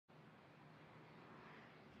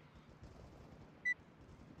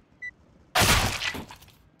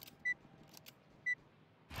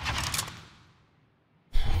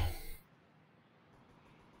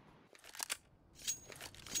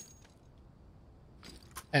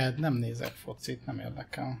Ed, nem nézek focit, nem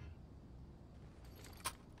érdekel.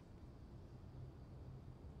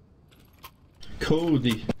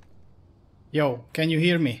 Cody. Yo, can you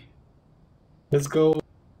hear me? Let's go.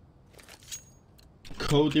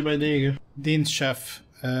 Cody, my nigga. Dint chef.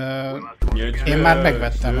 Én már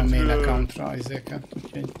megvettem a main accountra izéket,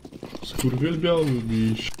 úgyhogy... Skurvélbjálni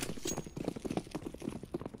is.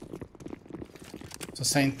 Szóval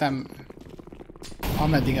szerintem...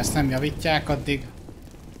 Ameddig ezt nem javítják, addig...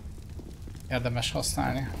 érdemes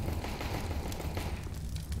használni.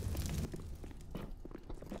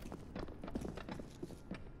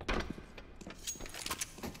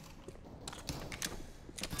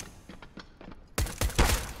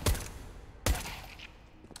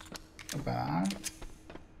 Beállt.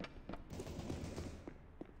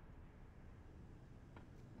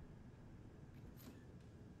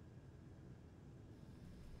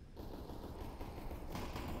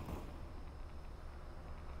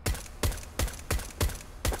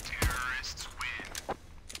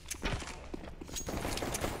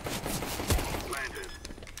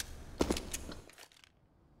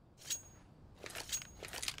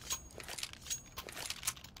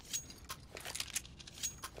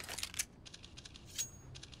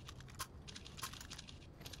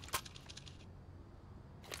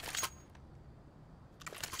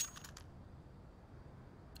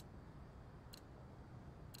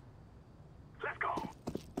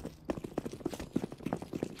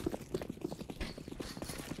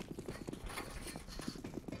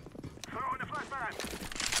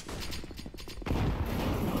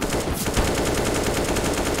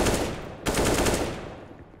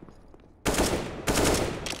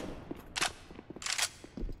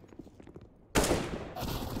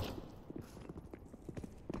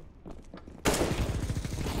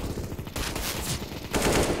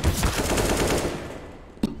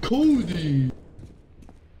 Cody!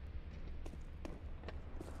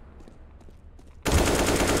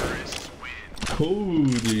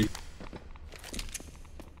 Cody!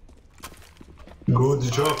 Good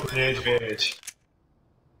job, niedźwiedź.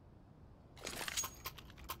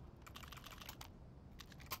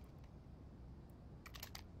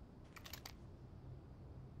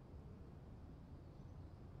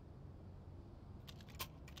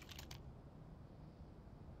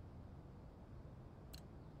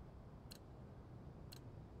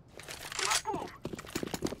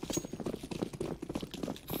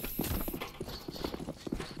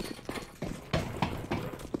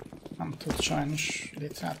 Nem tud sajnos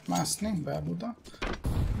létrát mászni, Belbuda.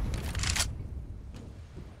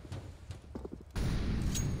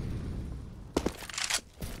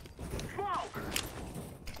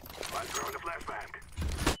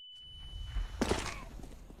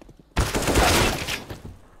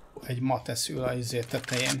 Egy matesz ül a izé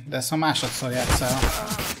tetején, de ezt a másodszor játsszál.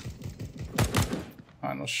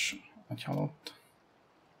 Sajnos, hogy halott.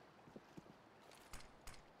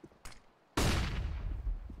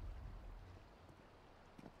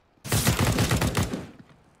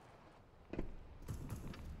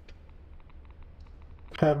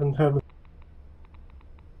 Heaven.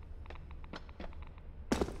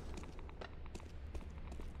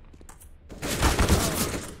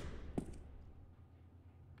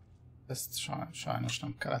 Ezt sajnos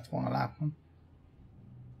nem kellett volna látnom.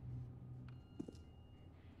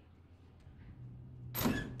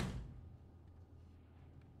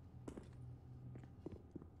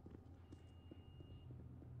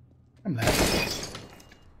 Nem lehet.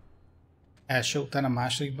 Első után a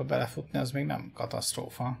másodikba belefutni, az még nem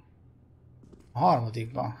katasztrófa. A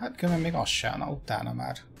harmadikba, hát különben még az se, na utána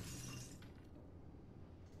már.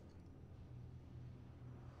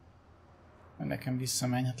 Nekem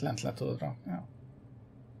visszamenj, hát lent le tudod rakni. Ja.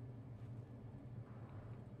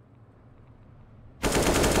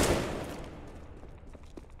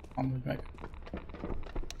 Amúgy meg.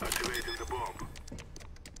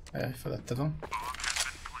 Jaj, feletted van.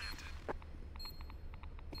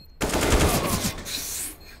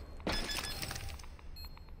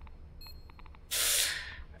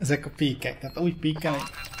 Ezek a píkek, tehát úgy píken, hogy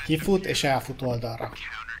kifut és elfut oldalra.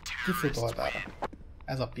 Kifut oldalra.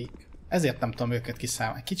 Ez a pík. Ezért nem tudom őket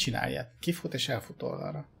kiszámolni. Ki csinálja? Kifut és elfut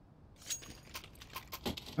oldalra.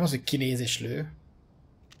 Nem az, hogy kinéz és lő.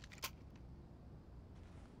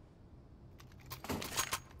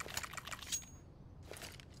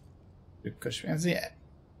 Tükkös. Ez ilyen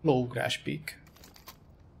lóugrás pík.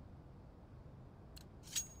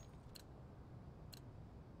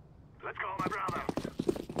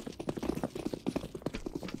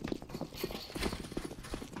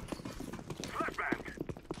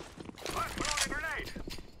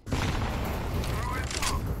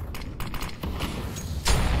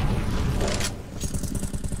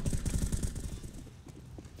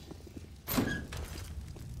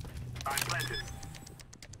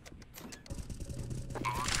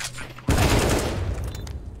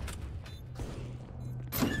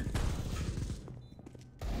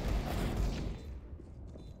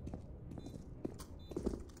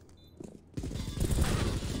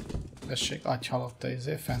 Kedvesség, agy halott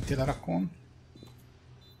a fenti lerakón.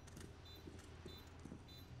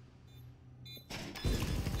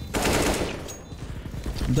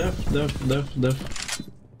 Def.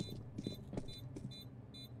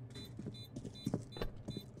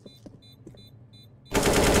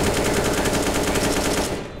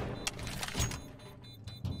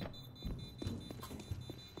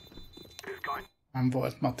 Nem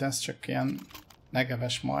volt ma ez csak ilyen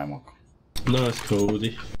negeves majmok. Nice,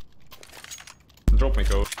 Cody. Drop me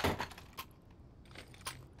code.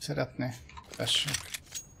 Szeretné? Tessék.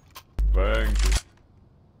 Thank you.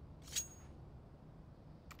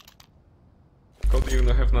 Cody, you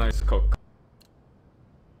have nice cock.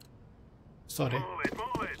 Sorry.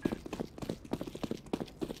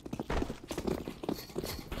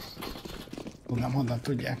 Nem, honnan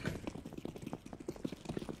tudják?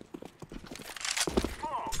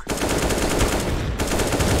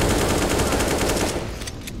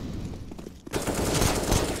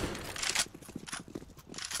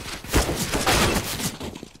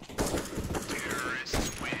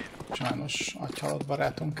 Sajnos agyhalott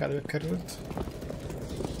barátunk előkerült.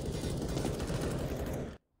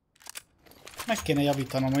 Meg kéne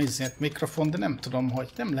javítanom a mikrofon, de nem tudom,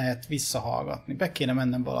 hogy nem lehet visszahallgatni. Be kéne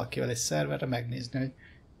mennem valakivel egy szerverre megnézni, hogy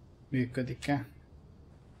működik-e.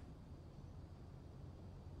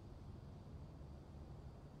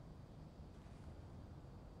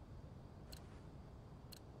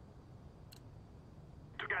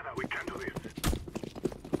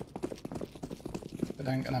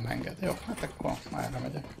 De nem enged. Jó, hát akkor már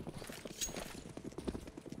megyek.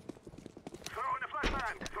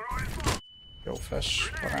 Jó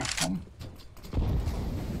flash, barátom.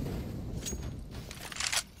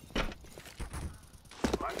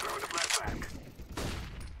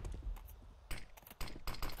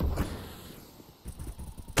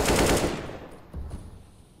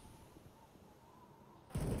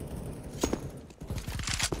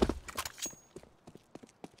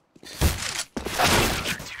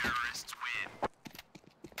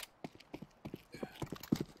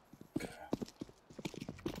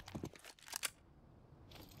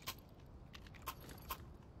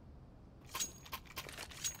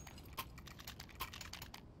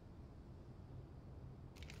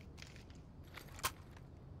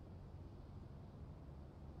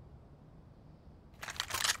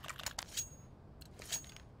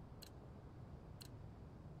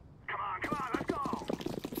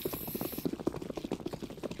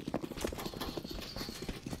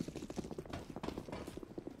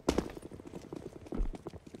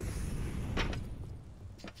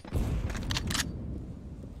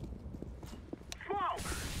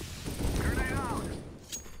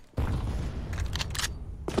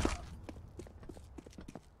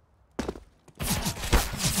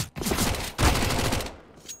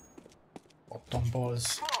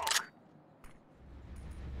 Balls.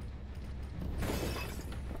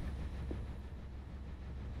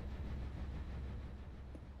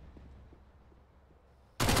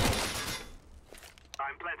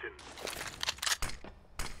 I'm planted.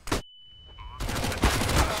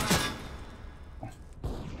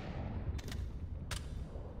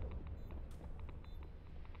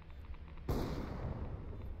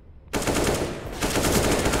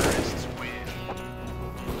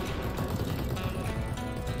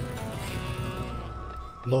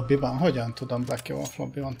 Lobbyban? Hogyan tudom Black Wolf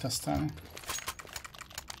lobbyban tesztelni?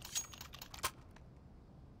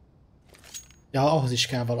 Ja, ahhoz is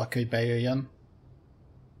kell valaki, hogy bejöjjön.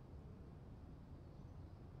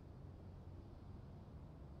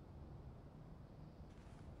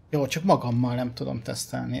 Jó, csak magammal nem tudom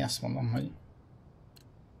tesztelni, ezt mondom, hogy...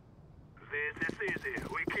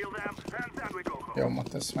 Jó,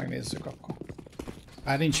 most ezt megnézzük akkor.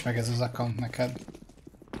 Bár nincs meg ez az account neked.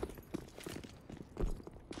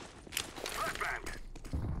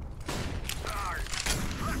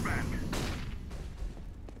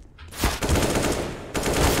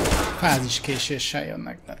 Fáziskéséssel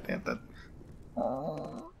jönnek, tehát érted?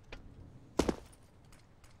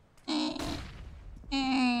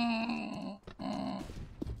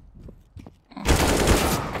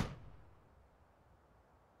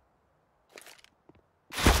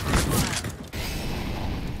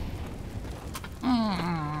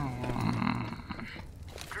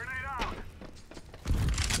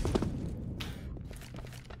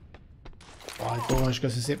 Ajtós,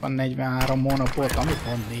 köszi szépen 43 hónapot, ami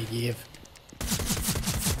pont 4 év.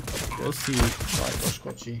 Köszi, sajtos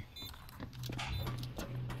kocsi.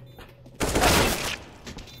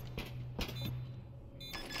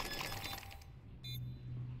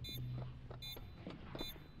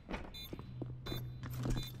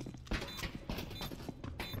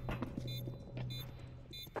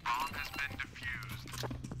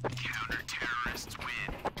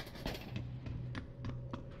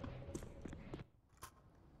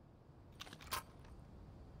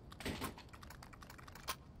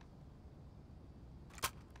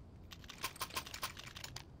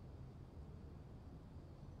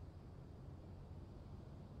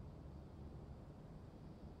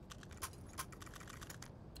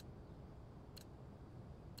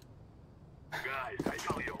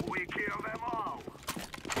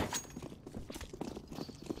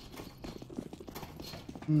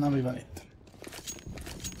 Na, mi van itt?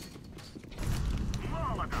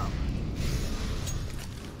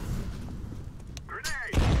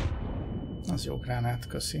 Az jó gránát,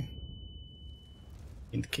 köszi.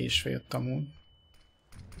 Mind késve jött amúgy.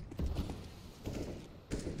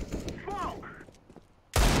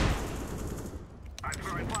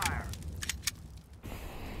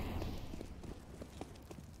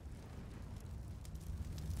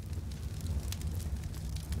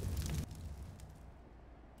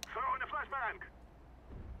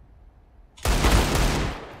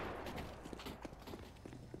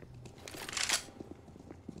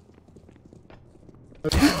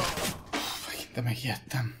 De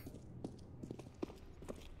megijedtem.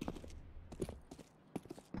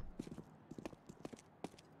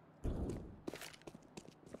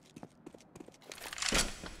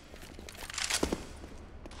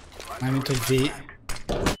 Mármint, hogy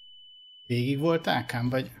végig volt ákám,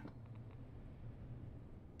 vagy...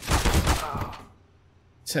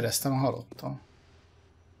 Szereztem a halottal.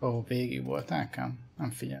 Ó, végig volt ákám?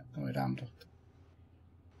 Nem figyeltem, hogy rám dobta.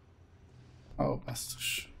 Ó,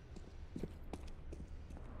 basszus.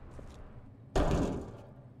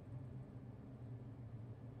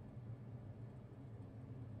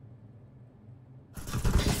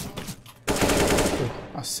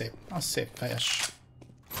 Az szép fejes.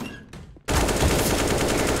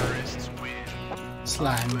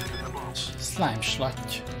 Slime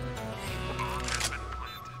slatty.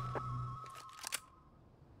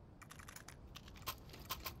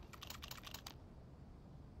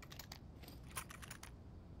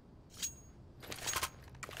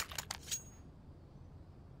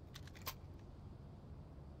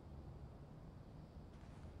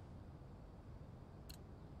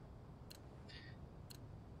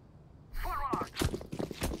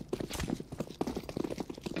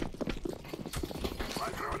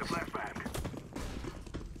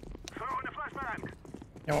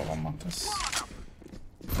 Jól van, Matesz.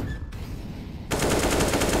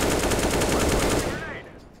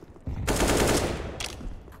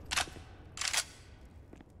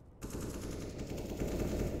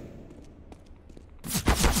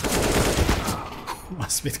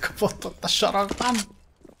 Az mit kapott ott a sarokban?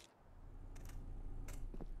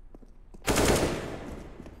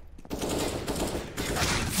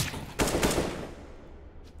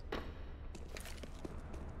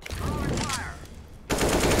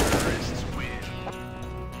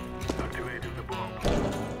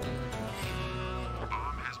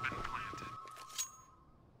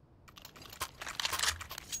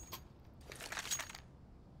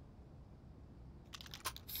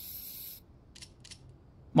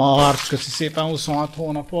 Marc, köszi szépen 26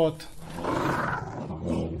 hónapot.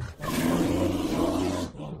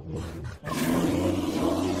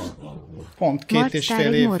 Pont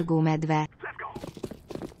 2,5 év. Morgómedve.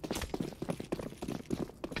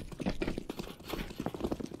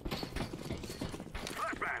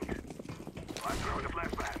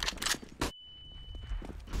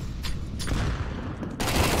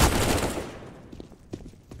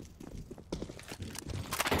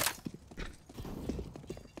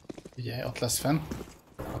 Ugye, ott lesz fenn.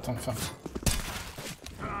 Ott van fenn.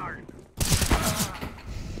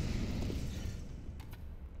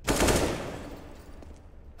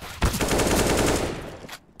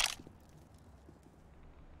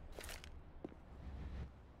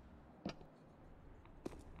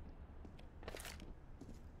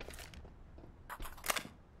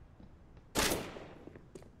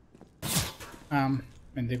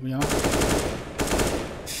 Mindig ugyanaz.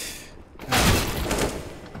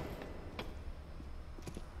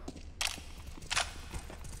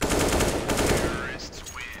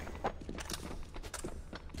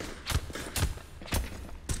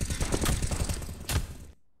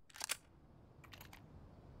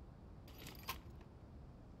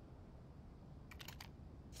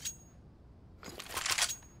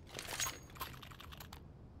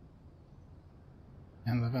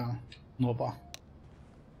 Level Nova.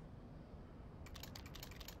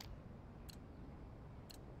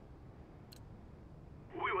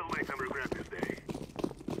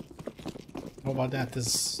 Nova, de hát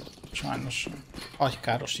ez sajnos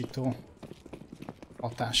agykárosító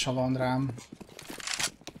hatása van rám.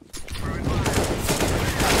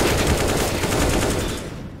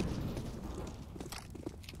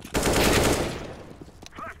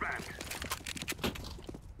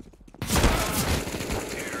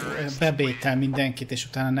 Bebétel mindenkit, és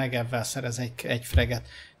utána Negevvel szerez egy freget.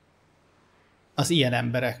 Az ilyen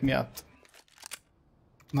emberek miatt.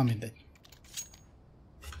 Na mindegy.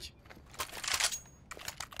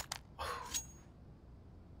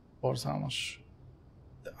 Borzalmas.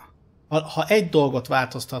 Ha egy dolgot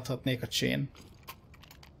változtathatnék a chain,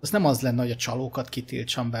 az nem az lenne, hogy a csalókat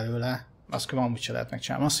kitiltsam belőle, azt kell amúgy se lehet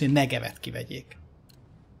megcsinálni, azt, hogy Negevet kivegyék.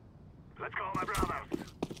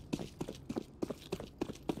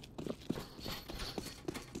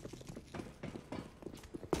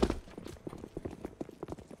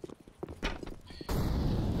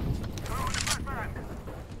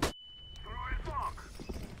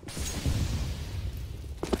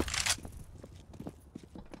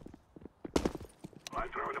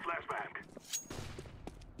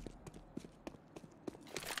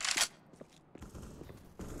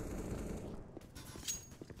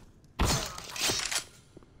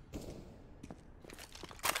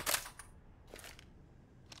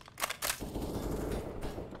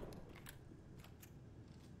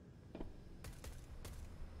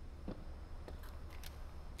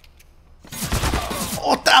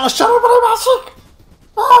 Ott áll a sarokban a másik!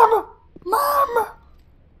 Nem! Nem!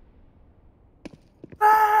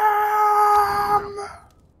 Nem!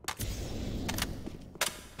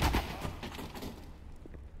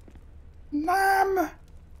 Nem!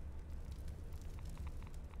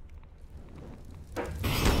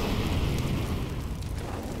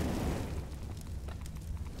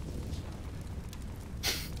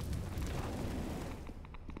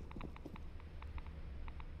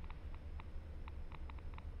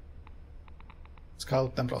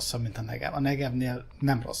 Scout nem rosszabb, mint a Negev. A Negevnél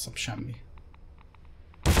nem rosszabb semmi.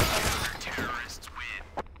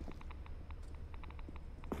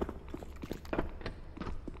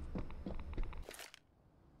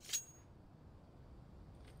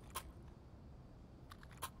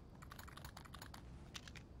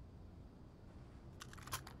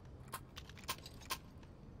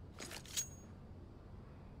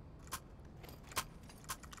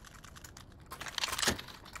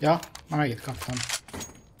 Ja, már megint kaptam.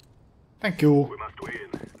 Thank you.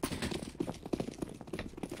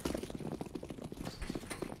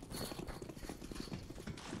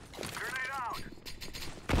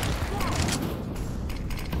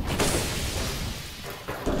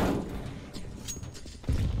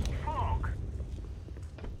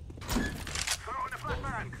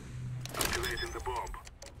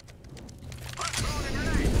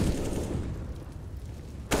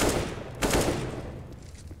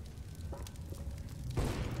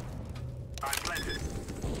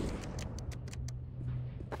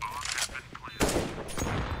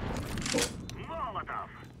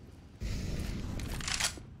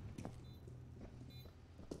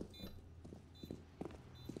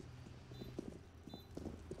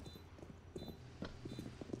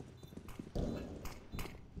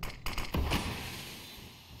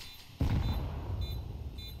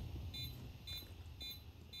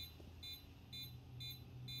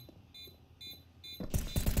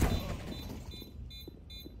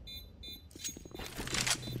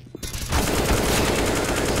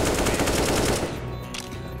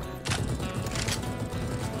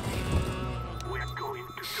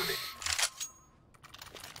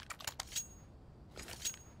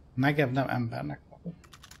 Negev nem embernek van.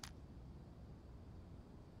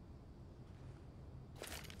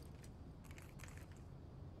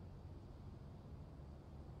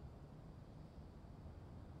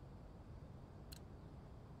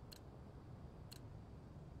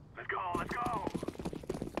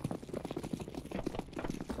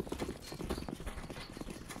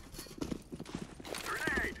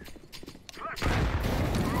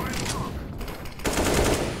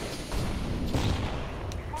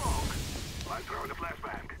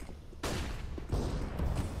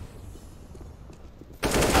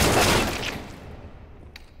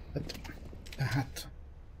 Tehát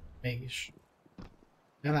mégis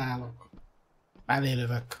elállok, mellé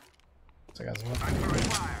lövök. Ez volt.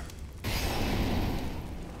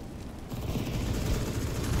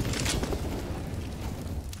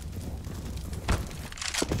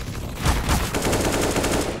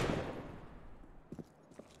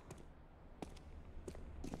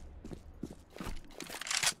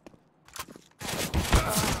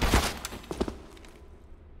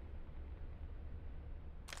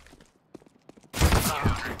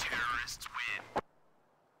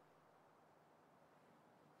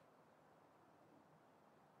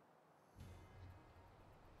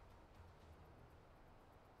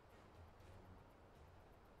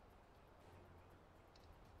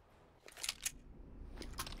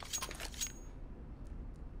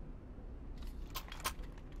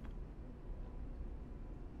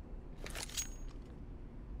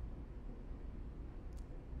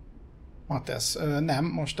 Matesz, nem,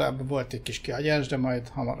 most ebben volt egy kis kihagyás, de majd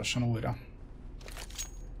hamarosan újra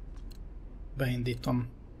beindítom.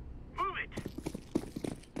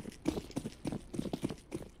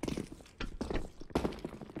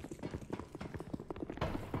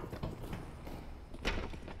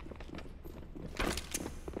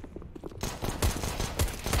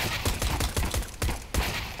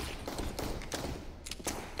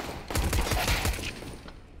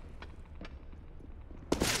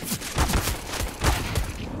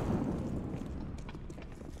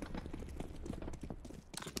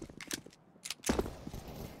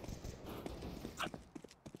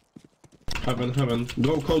 Heaven.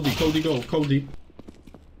 Go, Cody, go, Cody.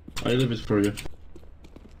 I leave it for you.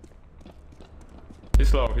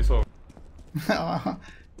 He's low.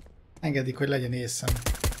 Engedik, hogy legyen észem.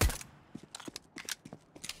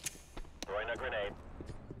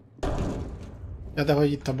 Ja, de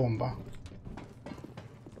hogy itt a bomba.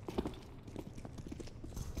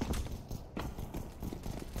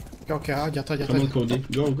 Oké, hagyjad. Come on, Cody.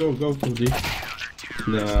 Go, Cody.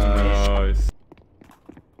 Nice. Nice.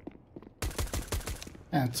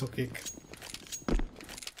 Nem cukik.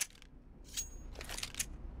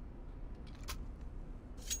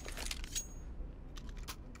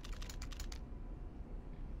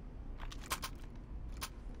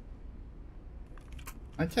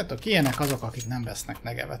 Látjátok, ilyenek azok, akik nem vesznek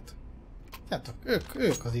negevet. Látjátok,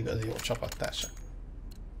 ők az igazi jó csapattársak.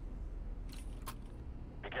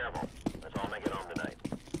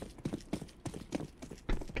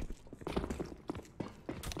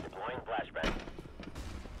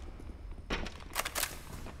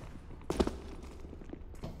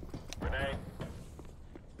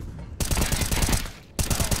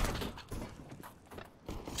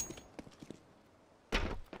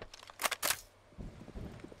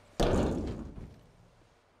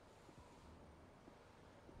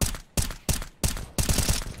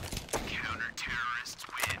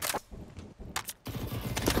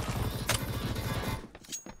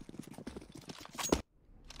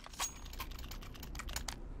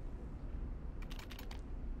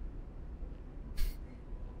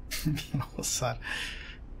 Mi a szar?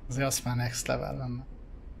 Azért azt már next level lenne.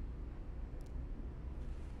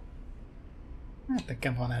 Hát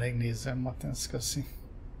nekem van elég nézőm, Matensz, köszi.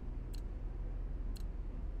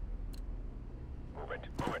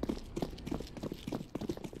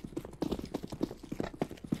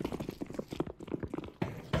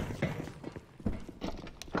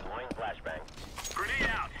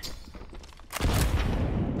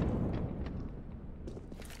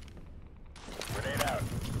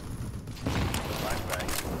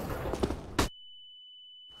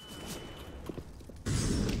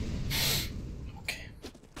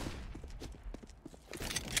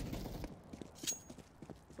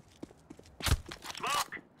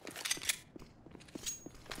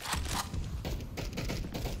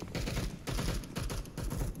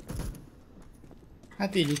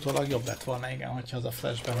 Hát így utólag jobb lett volna, igen, hogyha az a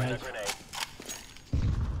flashbe megy.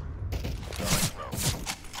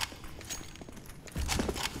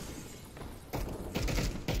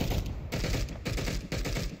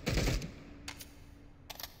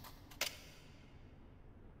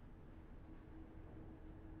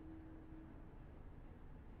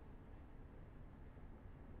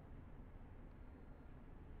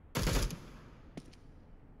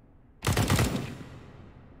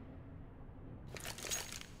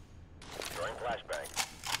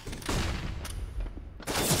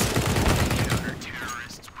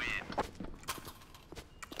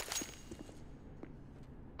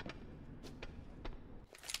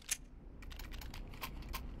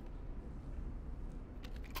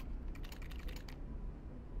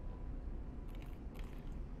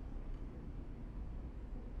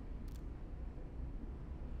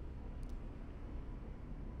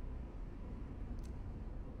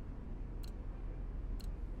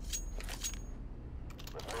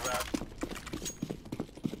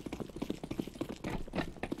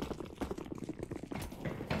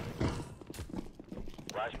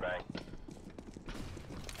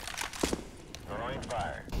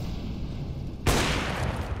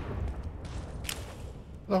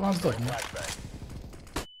 Van zdobni.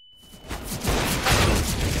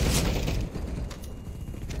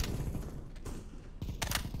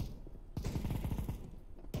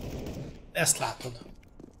 Ezt látod.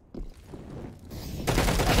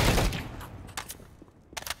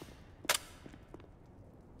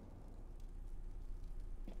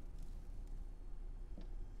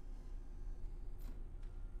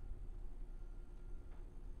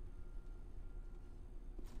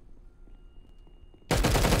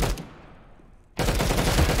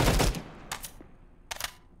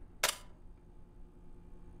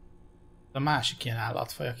 A másik ilyen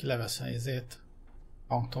állatfaj, aki levesz a izét,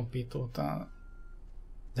 hangtompítót az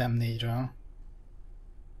M4-ről.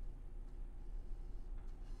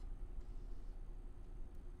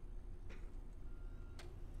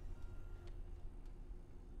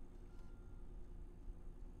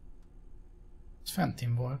 Ez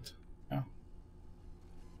fentin volt. Ja.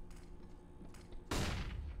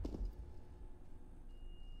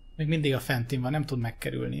 Még mindig a fentin van, nem tud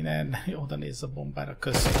megkerülni, ne oda nézz a bombára,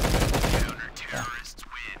 köszi. Ja.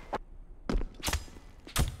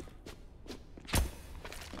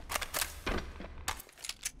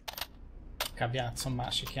 inkább játszom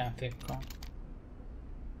másik játékkal.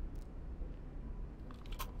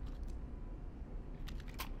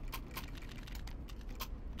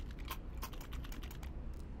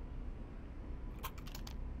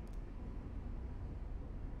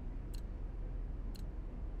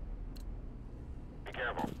 Be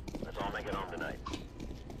careful. Let's all make it home tonight.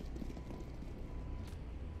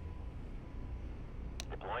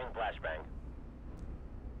 Deploying flashbang.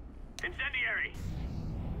 Incendiary!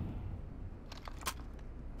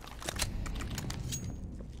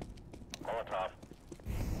 Molotov.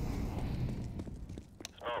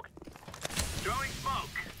 Smoke. Throwing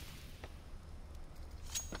smoke.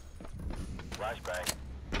 Flashbang.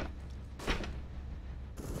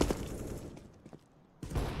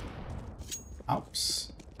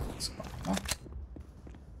 Oops. No.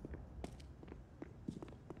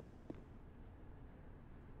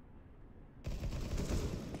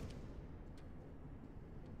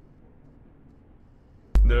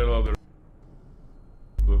 There are other.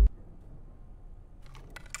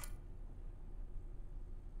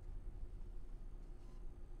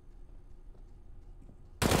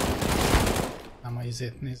 Nem a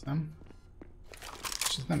izét nézem.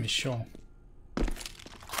 És ez nem is jó.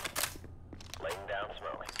 Laying down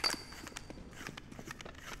smoke.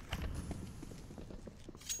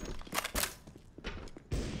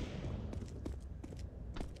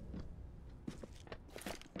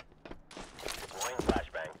 Deploying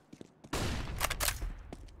flashbang.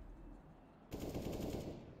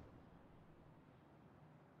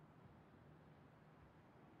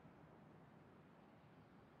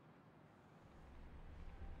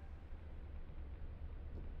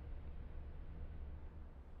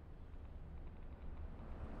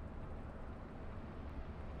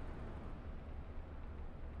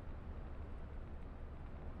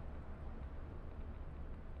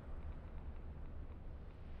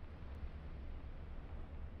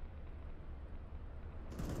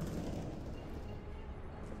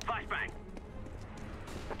 Flashbang.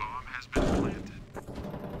 Bomb has been planted.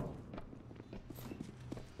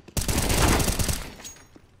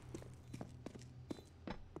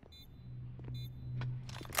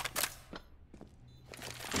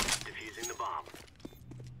 Defusing the bomb.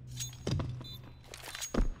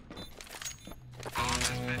 Bomb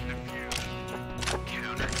has been defused.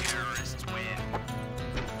 Counter-terrorists win.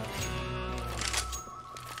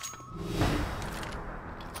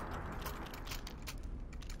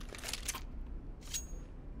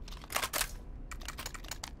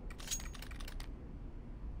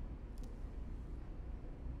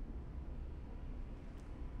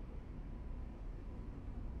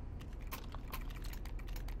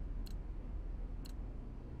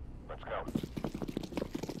 Let's go.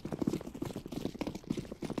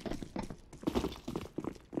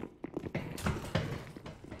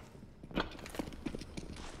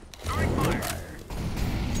 Throwing fire.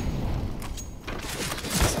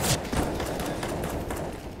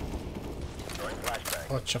 Throwing flashbang.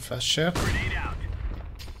 Bocsa flasher. Grenade out.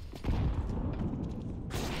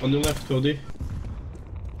 On your left, Cody.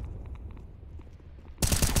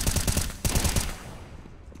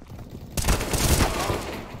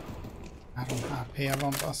 HP-je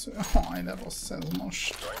van, bassz. Haj, de rossz ez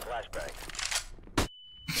most. Throwing flashbang.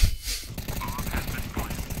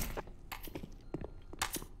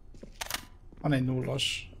 Van egy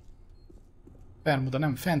nullos. Bermuda,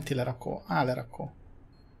 nem, fenti lerakó, lerakó.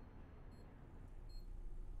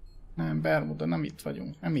 Nem, Bermuda, nem itt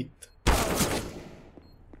vagyunk, nem itt.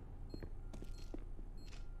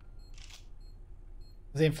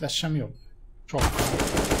 Az én flash sem jobb. Sokkal.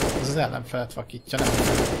 Ez az ellenfelet vakítja, nem.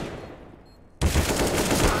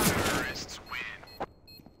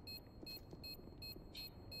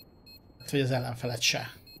 Hát, hogy az ellenfelet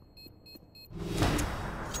se.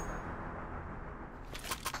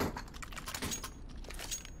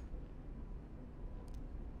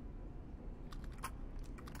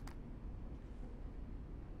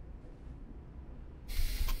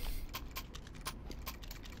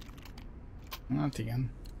 Hát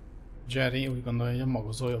igen. Jerry úgy gondolja, hogy a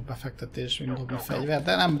magozó jobb befektetés, mint dobni fegyver,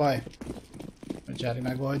 de nem baj. A Jerry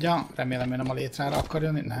megoldja. Remélem, hogy nem a létrára akar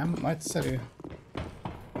jönni. Nem, nagyszerű.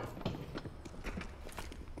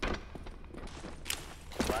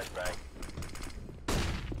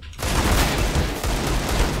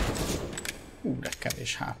 De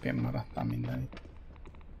kevés HP-n maradtam mindenit.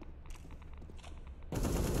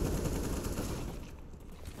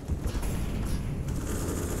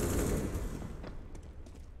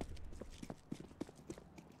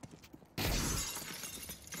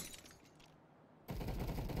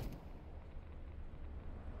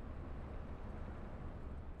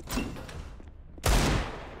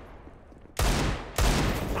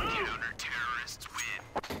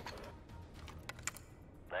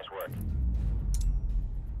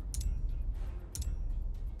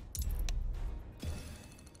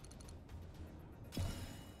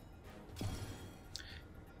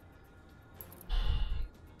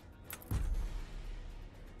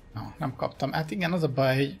 nem kaptam. Hát igen, az a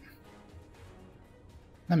baj, hogy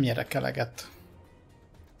nem nyerek eleget.